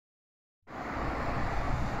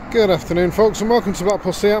Good afternoon folks, and welcome to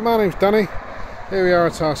Blackpool. My name's Danny. Here we are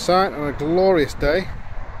at our site on a glorious day.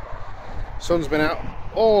 Sun's been out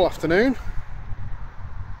all afternoon.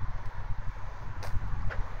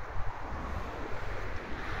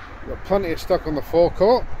 Got plenty of stock on the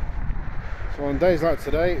forecourt, so on days like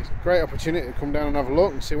today it's a great opportunity to come down and have a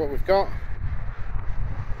look and see what we've got.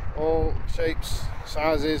 All shapes,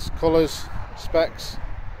 sizes, colours, specs.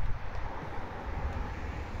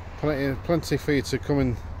 Plenty for you to come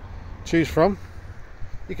and choose from.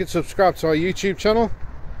 You can subscribe to our YouTube channel,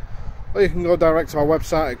 or you can go direct to our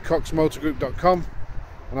website at coxmotorgroup.com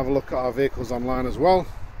and have a look at our vehicles online as well.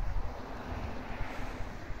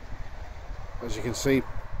 As you can see,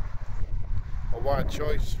 a wide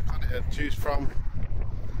choice, plenty to choose from.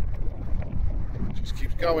 Just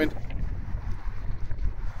keeps going.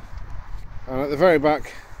 And at the very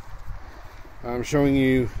back, I'm showing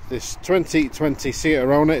you this 2020 Seat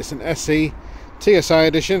Arona. It's an SE TSI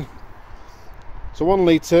edition. It's a 1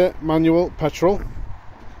 litre manual petrol,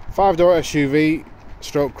 5-door SUV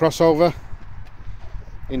stroke crossover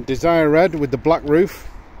in desire red with the black roof.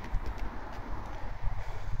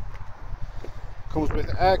 Comes with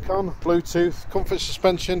aircon, Bluetooth, comfort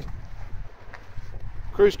suspension,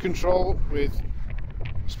 cruise control with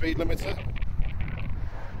speed limiter,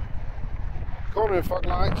 corner and fog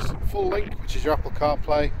lights, full link, which is your Apple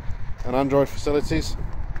CarPlay and Android facilities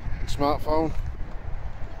and smartphone,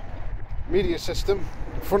 media system,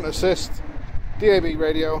 front assist, DAB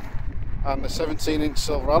radio, and the 17-inch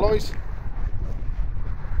silver alloys.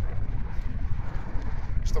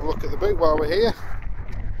 Just have a look at the boot while we're here.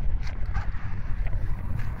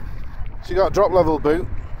 So you got a drop level boot,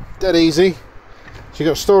 dead easy. So you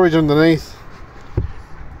got storage underneath,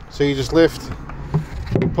 so you just lift,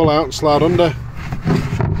 pull out and slide under,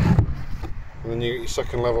 and then you get your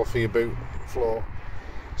second level for your boot floor.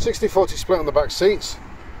 60-40 split on the back seats.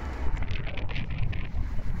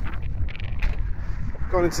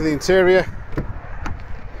 Going into the interior,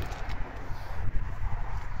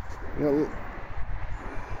 you got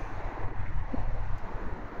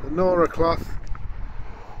the Nora cloth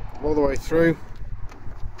all the way through.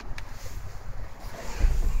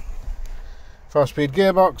 5-speed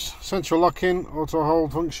gearbox, central locking, auto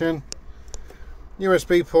hold function,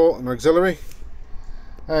 USB port and auxiliary,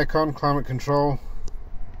 aircon, climate control.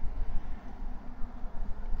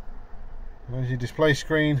 There's your display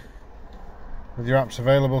screen with your apps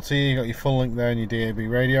available to you. You got your full link there and your DAB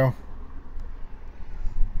radio.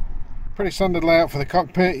 Pretty standard layout for the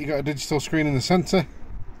cockpit. You got a digital screen in the centre,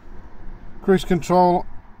 cruise control,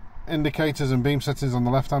 indicators and beam settings on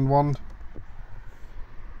the left hand wand,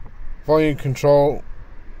 volume control,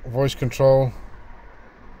 voice control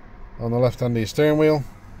on the left hand of your steering wheel,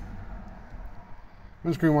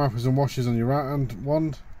 windscreen wipers and washers on your right hand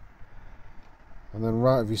wand, and then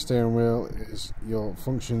right of your steering wheel is your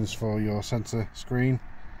functions for your centre screen.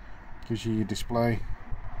 Gives you your display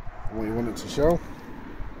and what you want it to show.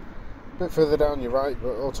 A bit further down your right, but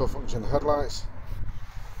auto function headlights,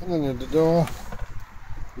 and then at the door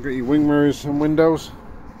you've got your wing mirrors and windows.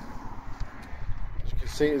 As you can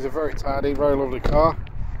see, it's a very tidy, very lovely car,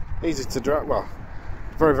 easy to drive, well,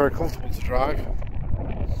 very comfortable to drive.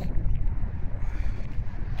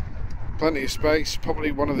 Plenty of space,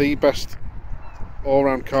 probably one of the best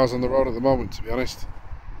all-round cars on the road at the moment, to be honest,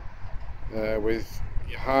 with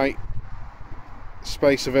your height,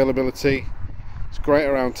 space availability. It's great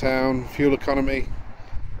around town, fuel economy,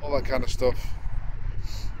 all that kind of stuff.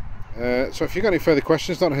 So if you've got any further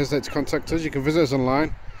questions, don't hesitate to contact us. You can visit us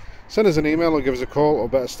online, send us an email, or give us a call, or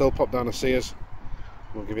better still, pop down and see us.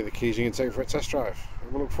 We'll give you the keys, you can take it for a test drive,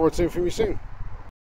 and we'll look forward to hearing from you soon.